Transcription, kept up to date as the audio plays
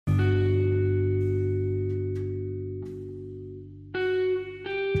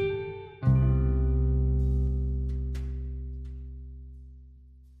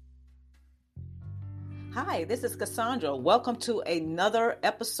Hi, this is Cassandra. Welcome to another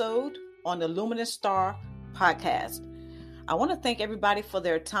episode on the Luminous Star podcast. I want to thank everybody for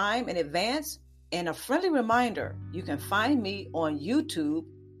their time in advance, and a friendly reminder, you can find me on YouTube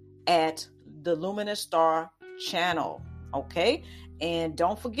at the Luminous Star channel, okay? And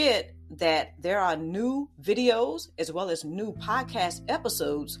don't forget that there are new videos as well as new podcast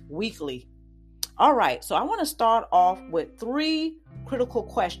episodes weekly. All right, so I want to start off with 3 critical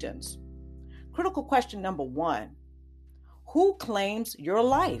questions. Critical question number 1, who claims your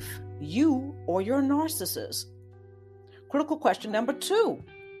life, you or your narcissist? Critical question number 2,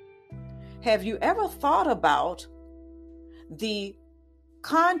 have you ever thought about the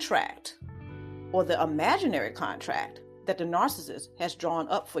contract or the imaginary contract that the narcissist has drawn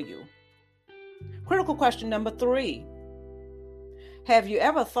up for you? Critical question number 3, have you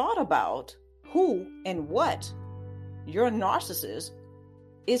ever thought about who and what your narcissist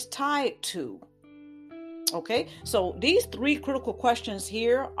is tied to? Okay, so these 3 critical questions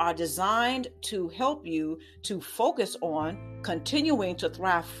here are designed to help you to focus on continuing to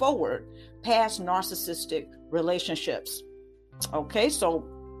thrive forward past narcissistic relationships. Okay, so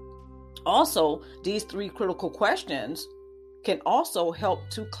also these 3 critical questions can also help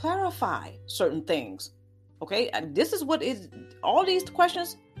to clarify certain things. Okay, and this is what is all these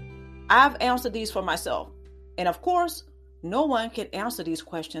questions. I've answered these for myself. And of course, no one can answer these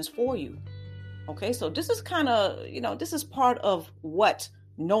questions for you. Okay, so this is kind of, this is part of what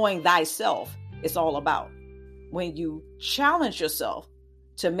knowing thyself is all about. When you challenge yourself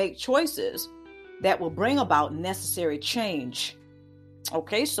to make choices that will bring about necessary change.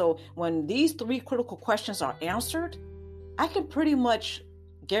 Okay, so when these 3 critical questions are answered, I can pretty much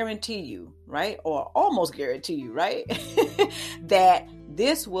guarantee you, right? Or almost guarantee you, right? that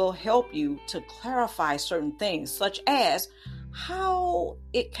this will help you to clarify certain things, such as how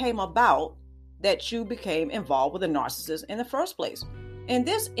it came about that you became involved with a narcissist in the first place. And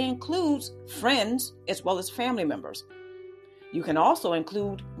this includes friends as well as family members. You can also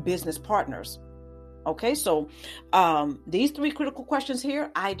include business partners. Okay, so these 3 critical questions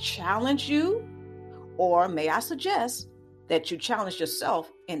here, I challenge you, or may I suggest that you challenge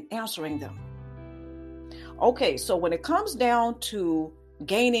yourself in answering them. Okay, so when it comes down to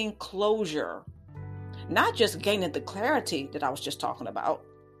gaining closure, not just gaining the clarity that I was just talking about,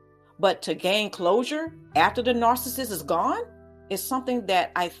 but to gain closure after the narcissist is gone is something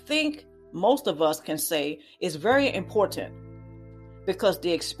that I think most of us can say is very important, because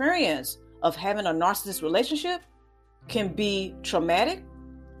the experience of having a narcissist relationship can be traumatic.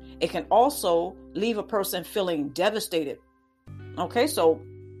 It can also leave a person feeling devastated. Okay, so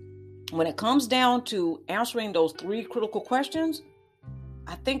when it comes down to answering those 3 critical questions,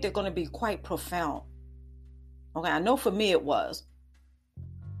 I think they're going to be quite profound. Okay, I know for me it was.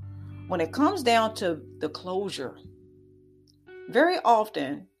 When it comes down to the closure, very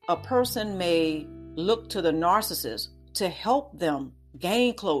often a person may look to the narcissist to help them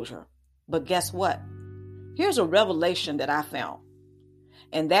gain closure. But guess what? Here's a revelation that I found.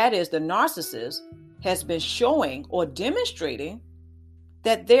 And that is the narcissist has been showing or demonstrating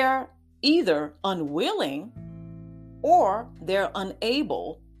that they're either unwilling or they're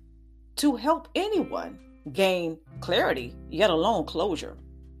unable to help anyone gain clarity, yet alone closure.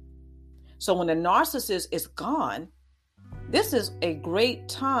 So when the narcissist is gone, this is a great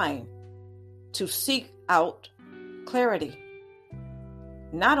time to seek out clarity.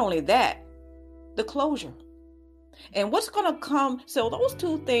 Not only that, the closure. And what's going to come, so those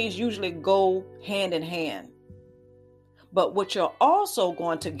 2 things usually go hand in hand. But what you're also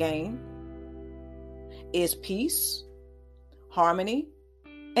going to gain is peace, harmony,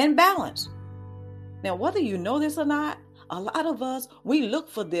 and balance. Now, whether you know this or not, a lot of us, we look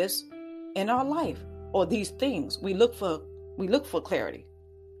for this in our life, or these things. We look for clarity.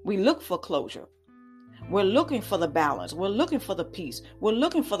 We look for closure. We're looking for the balance. We're looking for the peace. We're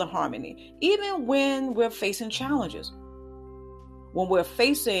looking for the harmony, even when we're facing challenges. When we're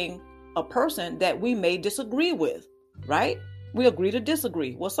facing a person that we may disagree with, right? We agree to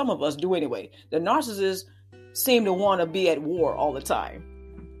disagree. Well, some of us do anyway. The narcissists seem to want to be at war all the time.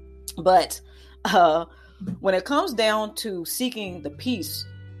 But when it comes down to seeking the peace,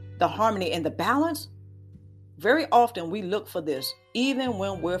 the harmony, and the balance, very often we look for this even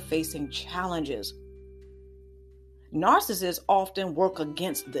when we're facing challenges. Narcissists often work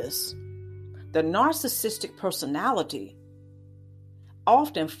against this. The narcissistic personality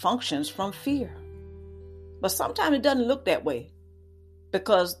often functions from fear. But sometimes it doesn't look that way,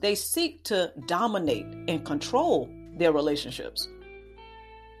 because they seek to dominate and control their relationships.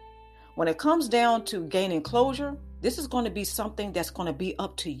 When it comes down to gaining closure, this is going to be something that's going to be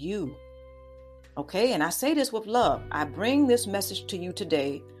up to you. Okay, and I say this with love. I bring this message to you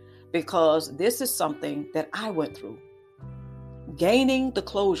today because this is something that I went through. Gaining the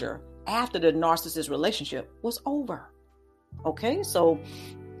closure after the narcissist relationship was over. Okay, so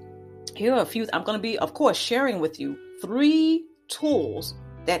here are a few. I'm going to be, of course, sharing with you 3 tools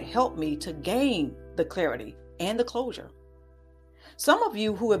that helped me to gain the clarity and the closure. Some of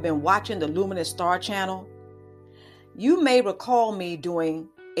you who have been watching the Luminous Star channel, you may recall me doing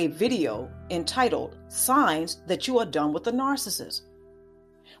a video entitled Signs That You Are Done with the Narcissist.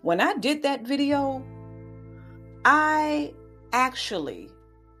 When I did that video, I actually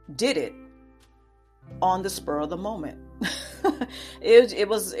did it on the spur of the moment. It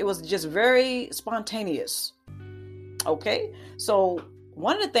was just very spontaneous. Okay, so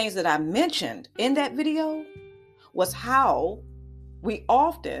one of the things that I mentioned in that video was how we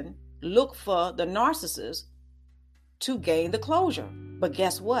often look for the narcissist to gain the closure. But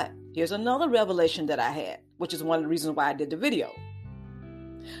guess what? Here's another revelation that I had, which is one of the reasons why I did the video,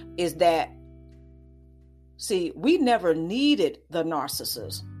 is that, see, we never needed the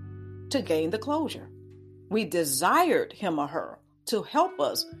narcissist to gain the closure. We desired him or her to help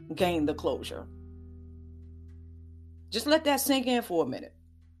us gain the closure. Just let that sink in for a minute.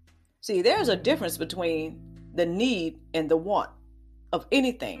 See, there's a difference between the need and the want of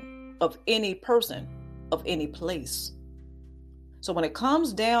anything, of any person, of any place. So when it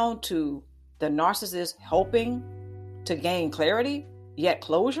comes down to the narcissist helping to gain clarity, yet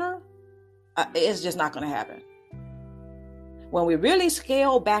closure, it's just not going to happen. When we really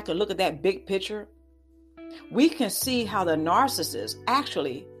scale back and look at that big picture, we can see how the narcissists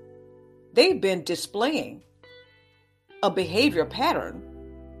actually, they've been displaying a behavior pattern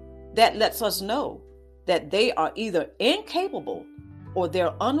that lets us know that they are either incapable or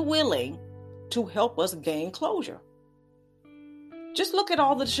they're unwilling to help us gain closure. Just look at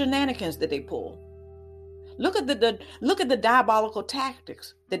all the shenanigans that they pull. Look at the diabolical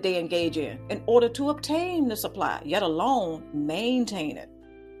tactics that they engage in order to obtain the supply, yet alone maintain it.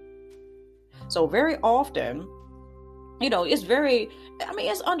 So very often,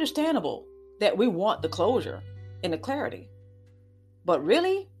 it's understandable that we want the closure and the clarity. But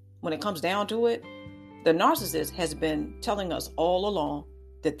really, when it comes down to it, the narcissist has been telling us all along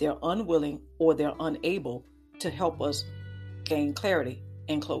that they're unwilling or they're unable to help us gain clarity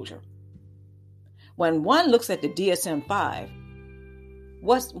and closure. When one looks at the DSM-5,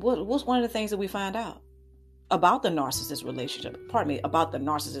 what's one of the things that we find out about the narcissist relationship? About the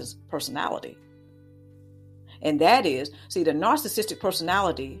narcissist personality. And that is, see, the narcissistic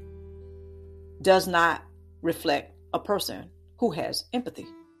personality does not reflect a person who has empathy.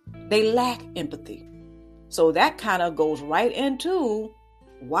 They lack empathy. So that kind of goes right into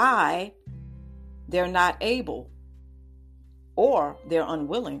why they're not able or they're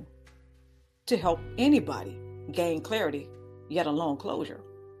unwilling to help anybody gain clarity, yet alone closure.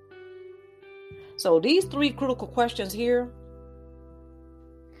 So these 3 critical questions here,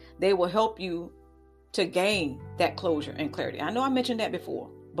 they will help you to gain that closure and clarity. I know I mentioned that before,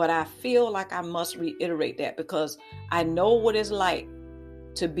 but I feel like I must reiterate that because I know what it's like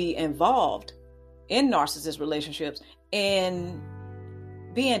to be involved in narcissist relationships and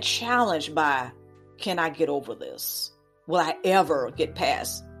being challenged by, can I get over this? Will I ever get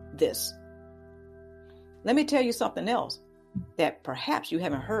past this? Let me tell you something else that perhaps you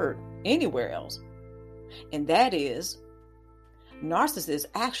haven't heard anywhere else. And that is, narcissists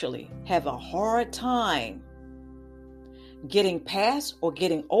actually have a hard time getting past or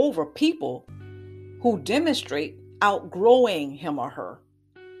getting over people who demonstrate outgrowing him or her,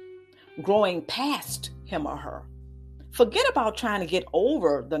 growing past him or her. Forget about trying to get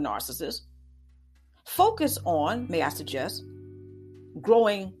over the narcissist. Focus on, may I suggest,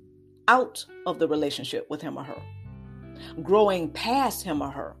 growing out of the relationship with him or her, growing past him or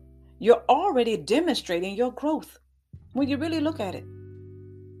her. You're already demonstrating your growth when you really look at it.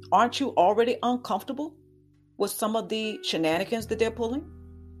 Aren't you already uncomfortable with some of the shenanigans that they're pulling?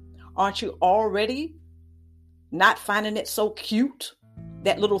 Aren't you already not finding it so cute,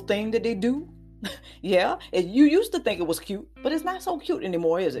 that little thing that they do? Yeah, you used to think it was cute, but it's not so cute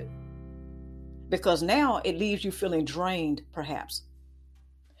anymore, is it? Because now it leaves you feeling drained, perhaps.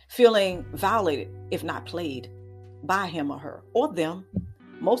 Feeling violated, if not played, by him or her, or them.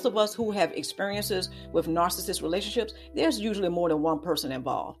 Most of us who have experiences with narcissist relationships, there's usually more than one person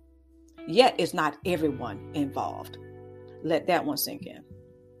involved. Yet it's not everyone involved. Let that one sink in.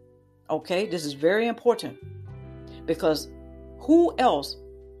 Okay, this is very important because who else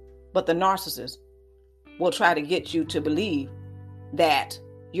but the narcissist will try to get you to believe that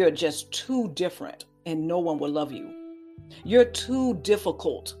you're just too different and no one will love you. You're too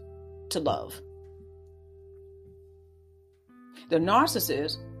difficult to love. The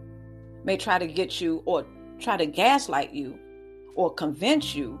narcissist may try to get you or try to gaslight you or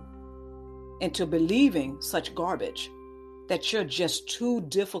convince you into believing such garbage, that you're just too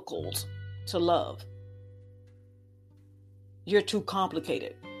difficult to love. You're too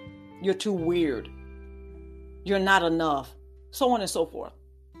complicated. You're too weird. You're not enough. So on and so forth,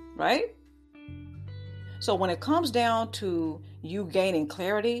 right? So when it comes down to you gaining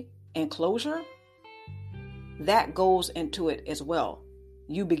clarity and closure, that goes into it as well.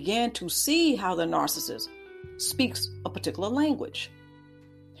 You begin to see how the narcissist speaks a particular language.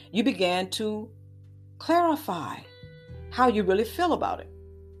 You begin to clarify how you really feel about it.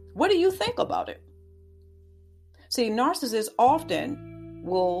 What do you think about it? See, narcissists often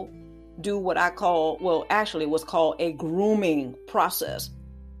will do what I call, what's called a grooming process.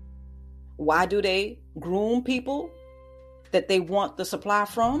 Why do they groom people that they want the supply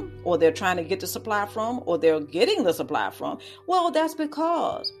from, or they're trying to get the supply from, or they're getting the supply from? Well, that's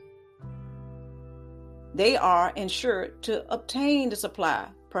because they are insured to obtain the supply,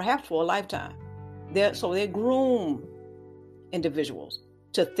 perhaps for a lifetime. So they groom individuals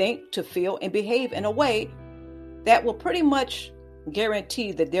to think, to feel, and behave in a way that will pretty much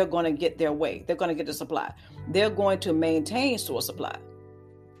guarantee that they're going to get their way. They're going to get the supply. They're going to maintain source supply.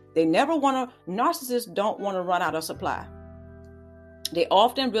 Narcissists don't want to run out of supply. They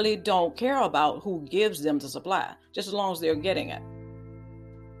often really don't care about who gives them the supply, just as long as they're getting it.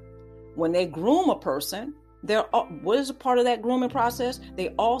 When they groom a person, what is a part of that grooming process? They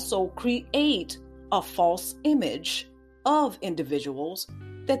also create a false image of individuals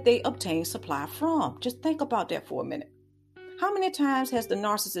that they obtain supply from. Just think about that for a minute. How many times has the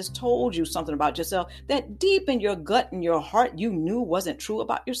narcissist told you something about yourself that deep in your gut and your heart you knew wasn't true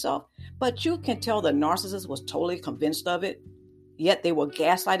about yourself, but you can tell the narcissist was totally convinced of it, yet they were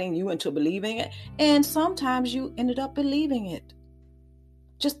gaslighting you into believing it, and sometimes you ended up believing it.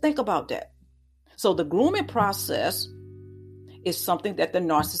 Just think about that. So the grooming process is something that the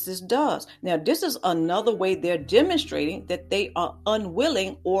narcissist does. Now, this is another way they're demonstrating that they are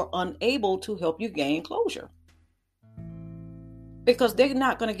unwilling or unable to help you gain closure, because they're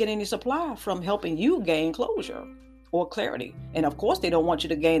not going to get any supply from helping you gain closure or clarity. And of course, they don't want you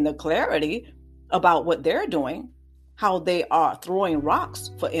to gain the clarity about what they're doing, how they are throwing rocks,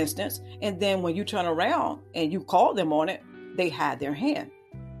 for instance. And then when you turn around and you call them on it, they hide their hand.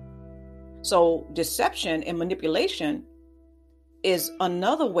 So deception and manipulation is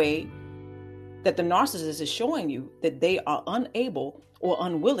another way that the narcissist is showing you that they are unable or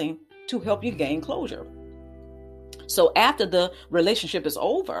unwilling to help you gain closure. So after the relationship is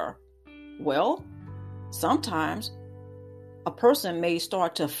over, well, sometimes a person may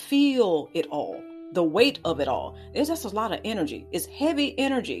start to feel it all, the weight of it all. There's just a lot of energy. It's heavy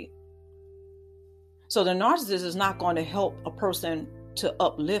energy. So the narcissist is not going to help a person to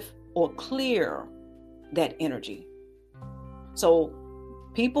uplift or clear that energy. So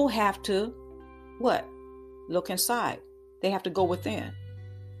people have to, look inside. They have to go within.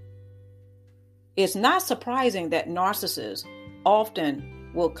 It's not surprising that narcissists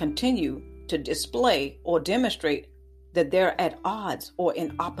often will continue to display or demonstrate that they're at odds or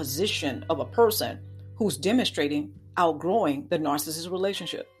in opposition of a person who's demonstrating outgrowing the narcissist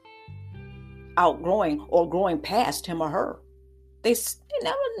relationship, outgrowing or growing past him or her. They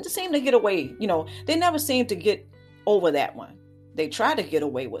never seem to get away. They never seem to get over that one. They try to get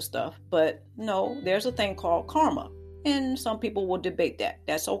away with stuff, but no, there's a thing called karma. And some people will debate that.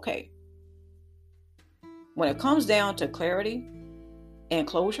 That's okay. When it comes down to clarity and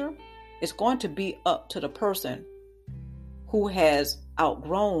closure, it's going to be up to the person who has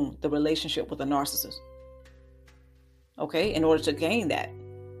outgrown the relationship with a narcissist. Okay, in order to gain that.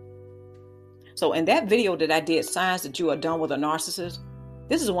 So in that video that I did, Signs That You Are Done With a Narcissist,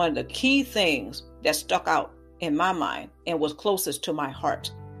 this is one of the key things that stuck out in my mind and was closest to my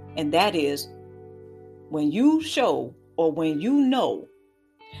heart. And that is when you show or when you know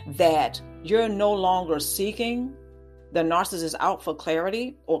that you're no longer seeking the narcissist out for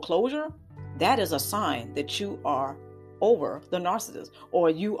clarity or closure, that is a sign that you are over the narcissist, or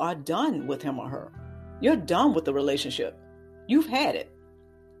you are done with him or her. You're done with the relationship. You've had it.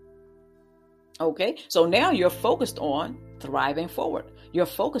 Okay, so now you're focused on thriving forward. You're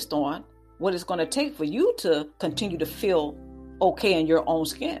focused on what it's going to take for you to continue to feel okay in your own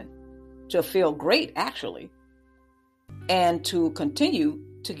skin, to feel great, actually, and to continue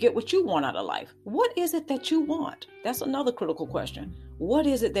to get what you want out of life. What is it that you want? That's another critical question. What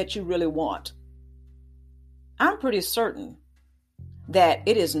is it that you really want? I'm pretty certain that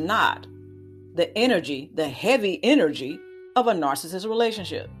it is not the energy, the heavy energy of a narcissist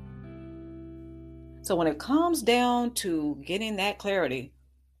relationship. So when it comes down to getting that clarity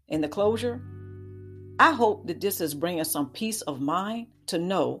and the closure, I hope that this is bringing some peace of mind to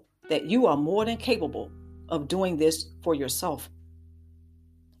know that you are more than capable of doing this for yourself.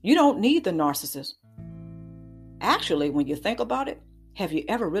 You don't need the narcissist. Actually, when you think about it, have you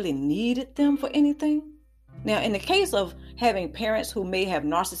ever really needed them for anything? Now, in the case of having parents who may have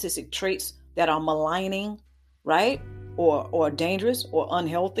narcissistic traits that are maligning, right? Or dangerous or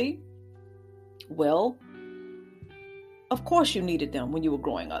unhealthy, well, of course you needed them when you were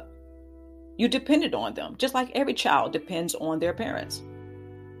growing up. You depended on them, just like every child depends on their parents.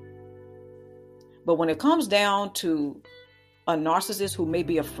 But when it comes down to a narcissist who may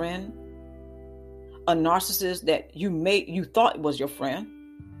be a friend, a narcissist that you thought was your friend,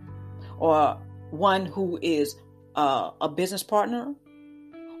 or one who is a business partner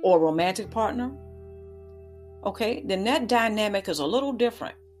or a romantic partner, okay, then that dynamic is a little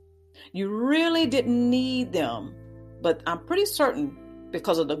different. You really didn't need them, but I'm pretty certain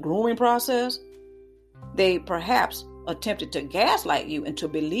because of the grooming process, they perhaps attempted to gaslight you into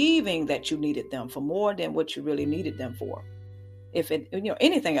believing that you needed them for more than what you really needed them for. If it,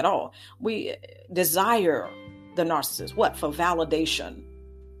 anything at all, we desire the narcissist. What? For validation,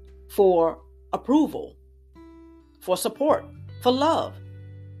 for approval, for support, for love,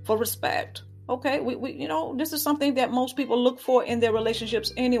 for respect. Okay, we this is something that most people look for in their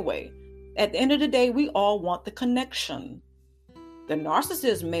relationships anyway. At the end of the day, we all want the connection. The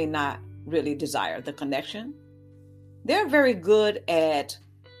narcissist may not really desire the connection. They're very good at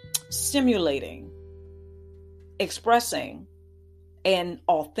simulating, expressing an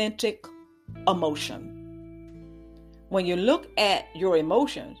authentic emotion. When you look at your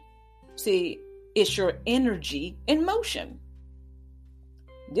emotions, see, it's your energy in motion.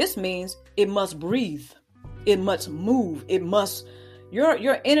 This means it must breathe. It must move.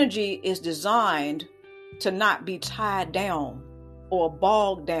 Your energy is designed to not be tied down or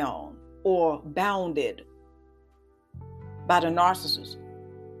bogged down or bounded by the narcissist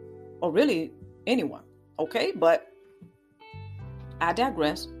or really anyone. Okay, but I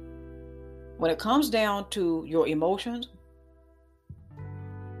digress. When it comes down to your emotions,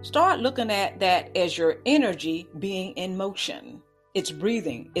 start looking at that as your energy being in motion. It's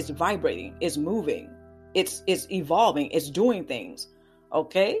breathing, it's vibrating, it's moving, it's evolving, it's doing things.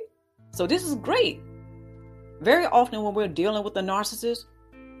 Okay? So this is great. Very often when we're dealing with the narcissist,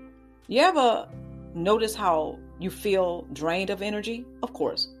 you ever notice how you feel drained of energy? Of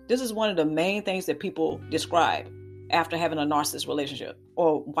course. This is one of the main things that people describe after having a narcissist relationship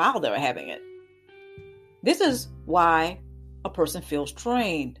or while they're having it. This is why a person feels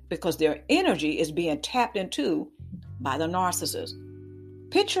drained, because their energy is being tapped into by the narcissist.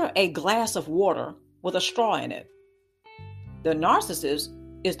 Picture a glass of water with a straw in it. The narcissist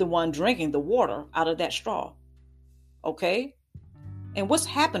is the one drinking the water out of that straw. Okay? And what's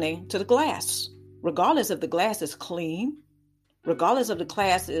happening to the glass? Regardless if the glass is clean, regardless if the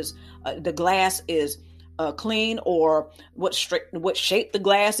glass is clean or what shape the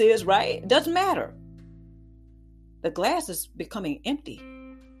glass is, right? It doesn't matter. The glass is becoming empty.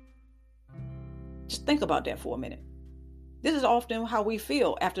 Just think about that for a minute. This is often how we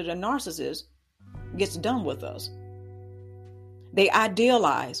feel after the narcissist gets done with us. They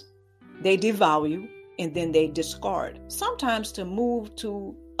idealize, they devalue, and then they discard. Sometimes to move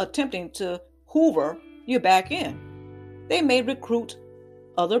to attempting to hoover you back in. They may recruit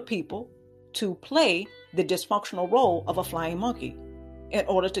other people to play the dysfunctional role of a flying monkey in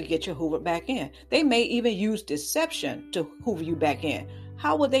order to get you hoovered back in. They may even use deception to hoover you back in.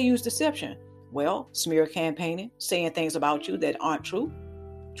 How would they use deception? Well, smear campaigning, saying things about you that aren't true,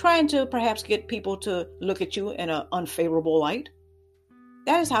 trying to perhaps get people to look at you in an unfavorable light.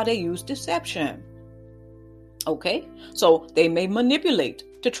 That is how they use deception. Okay, so they may manipulate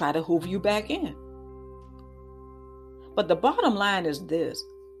to try to hoover you back in. But the bottom line is this.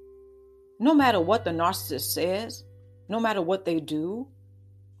 No matter what the narcissist says, no matter what they do,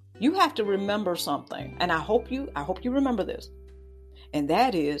 you have to remember something. And I hope you remember this. And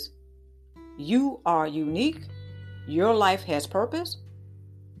that is, you are unique, your life has purpose,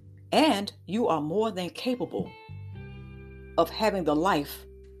 and you are more than capable of having the life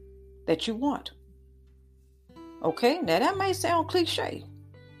that you want. Okay, now that may sound cliche,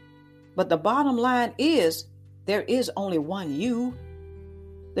 but the bottom line is there is only one you.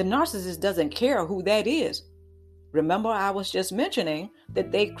 The narcissist doesn't care who that is. Remember, I was just mentioning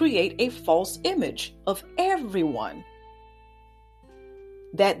that they create a false image of everyone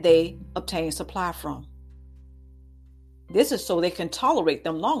that they obtain supply from. This is so they can tolerate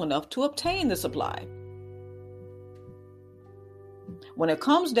them long enough to obtain the supply. When it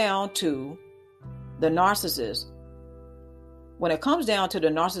comes down to the narcissist, when it comes down to the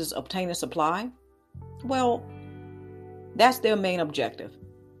narcissist obtaining supply, well, that's their main objective.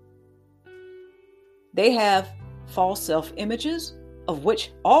 They have false self-images, of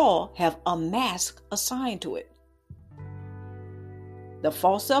which all have a mask assigned to it. The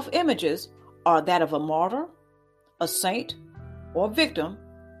false self-images are that of a martyr, a saint, or a victim,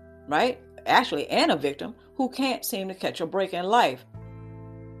 right? Actually, and a victim who can't seem to catch a break in life.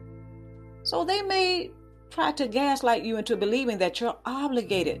 So they may try to gaslight you into believing that you're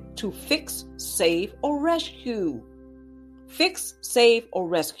obligated to fix, save, or rescue. Fix, save, or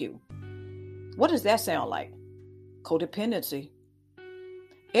rescue. What does that sound like? Codependency.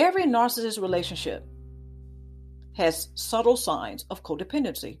 Every narcissist relationship has subtle signs of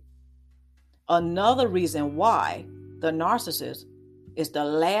codependency. Another reason why the narcissist is the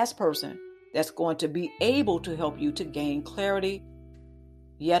last person that's going to be able to help you to gain clarity,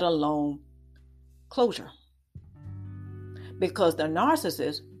 yet alone closure. Because the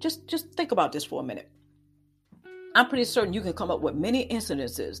narcissist, just think about this for a minute. I'm pretty certain you can come up with many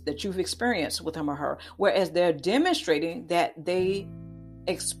incidences that you've experienced with him or her, whereas they're demonstrating that they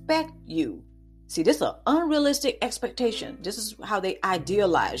expect you. See, this is an unrealistic expectation. This is how they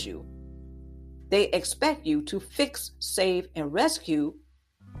idealize you. They expect you to fix, save, and rescue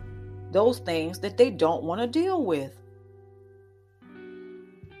those things that they don't want to deal with.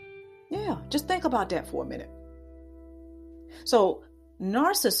 Yeah, just think about that for a minute. So,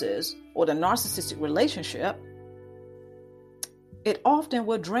 narcissists or the narcissistic relationship, it often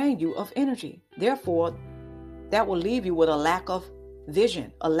will drain you of energy. Therefore, that will leave you with a lack of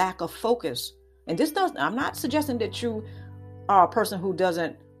vision, a lack of focus. And I'm not suggesting that you are a person who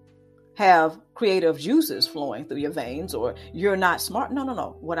doesn't have creative juices flowing through your veins or you're not smart.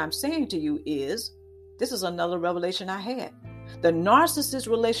 No. What I'm saying to you is, this is another revelation I had. The narcissist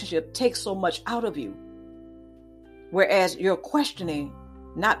relationship takes so much out of you. Whereas you're questioning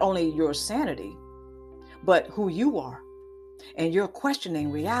not only your sanity, but who you are. And you're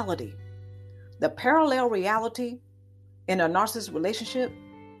questioning reality. The parallel reality in a narcissist relationship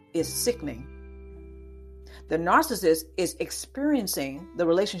is sickening. The narcissist is experiencing the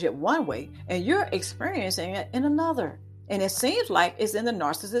relationship one way, and you're experiencing it in another. And it seems like it's in the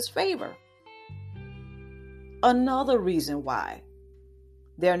narcissist's favor. Another reason why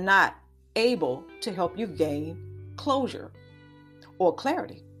they're not able to help you gain closure or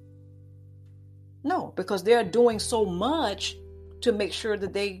clarity. No, because they're doing so much to make sure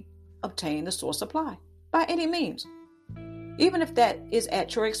that they obtain the source supply by any means, even if that is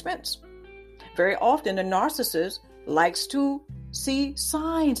at your expense. Very often, the narcissist likes to see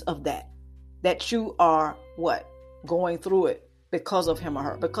signs of that you are going through it because of him or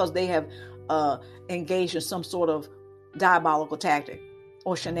her, because they have engaged in some sort of diabolical tactic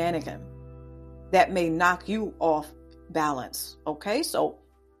or shenanigan that may knock you off balance. Okay, so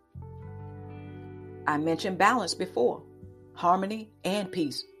I mentioned balance before, harmony and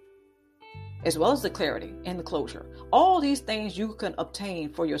peace, as well as the clarity and the closure. All these things you can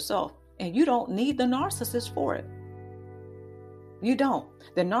obtain for yourself, and you don't need the narcissist for it. You don't.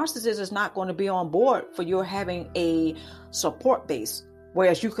 The narcissist is not going to be on board for you having a support base,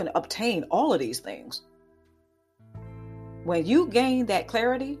 whereas you can obtain all of these things. When you gain that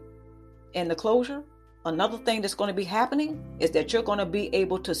clarity and the closure, another thing that's going to be happening is that you're going to be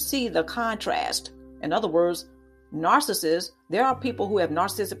able to see the contrast. In other words, narcissists, there are people who have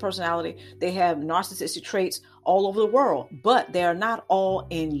narcissistic personality. They have narcissistic traits all over the world, but they're not all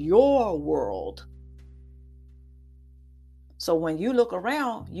in your world. So when you look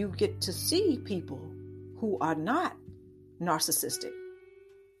around, you get to see people who are not narcissistic.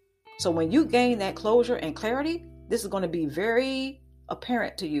 So when you gain that closure and clarity, this is going to be very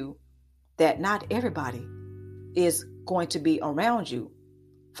apparent to you that not everybody is going to be around you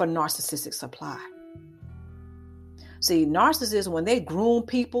for narcissistic supply. See, narcissists, when they groom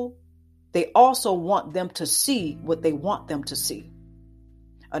people, they also want them to see what they want them to see.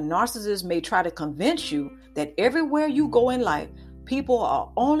 A narcissist may try to convince you that everywhere you go in life, people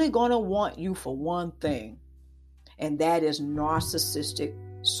are only going to want you for one thing, and that is narcissistic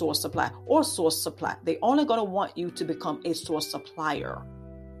source supply or source supply. They're only going to want you to become a source supplier.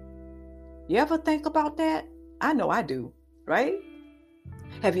 You ever think about that? I know I do, right?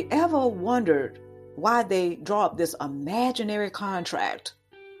 Have you ever wondered why they draw up this imaginary contract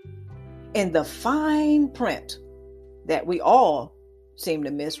in the fine print that we all seem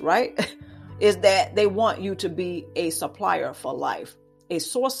to miss, right? Is that they want you to be a supplier for life, a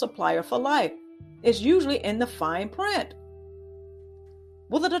source supplier for life. It's usually in the fine print.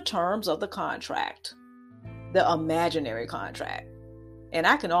 What are the terms of the contract? The imaginary contract. And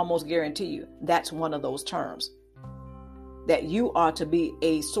I can almost guarantee you that's one of those terms. That you are to be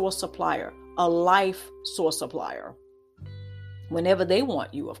a source supplier, a life source supplier. Whenever they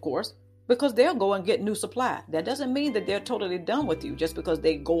want you, of course, because they'll go and get new supply. That doesn't mean that they're totally done with you just because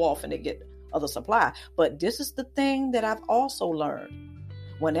they go off and they get other supply. But this is the thing that I've also learned.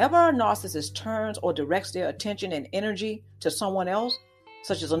 Whenever a narcissist turns or directs their attention and energy to someone else,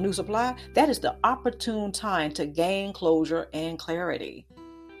 such as a new supply, that is the opportune time to gain closure and clarity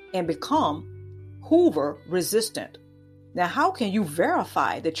and become Hoover resistant. Now, how can you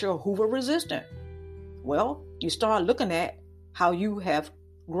verify that you're Hoover resistant? Well, you start looking at how you have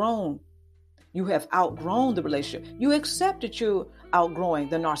grown. You have outgrown the relationship. You accept that you're outgrowing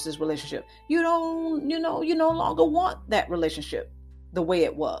the narcissist relationship. You no longer want that relationship the way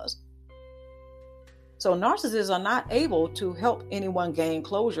it was. So narcissists are not able to help anyone gain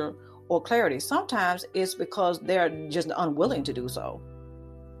closure or clarity. Sometimes it's because they're just unwilling to do so.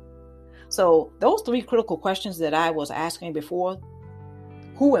 So those 3 critical questions that I was asking before,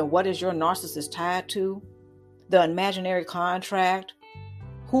 who and what is your narcissist tied to? The imaginary contract,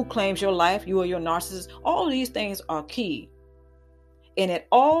 who claims your life, you or your narcissist, all of these things are key. And it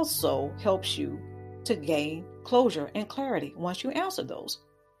also helps you to gain closure and clarity once you answer those.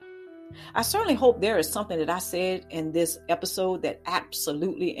 I certainly hope there is something that I said in this episode that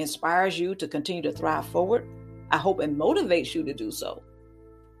absolutely inspires you to continue to thrive forward. I hope it motivates you to do so.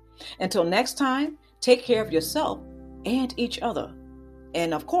 Until next time, take care of yourself and each other.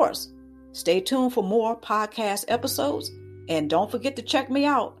 And of course, stay tuned for more podcast episodes. And don't forget to check me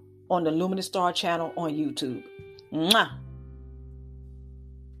out on the Luminous Star channel on YouTube. Mwah!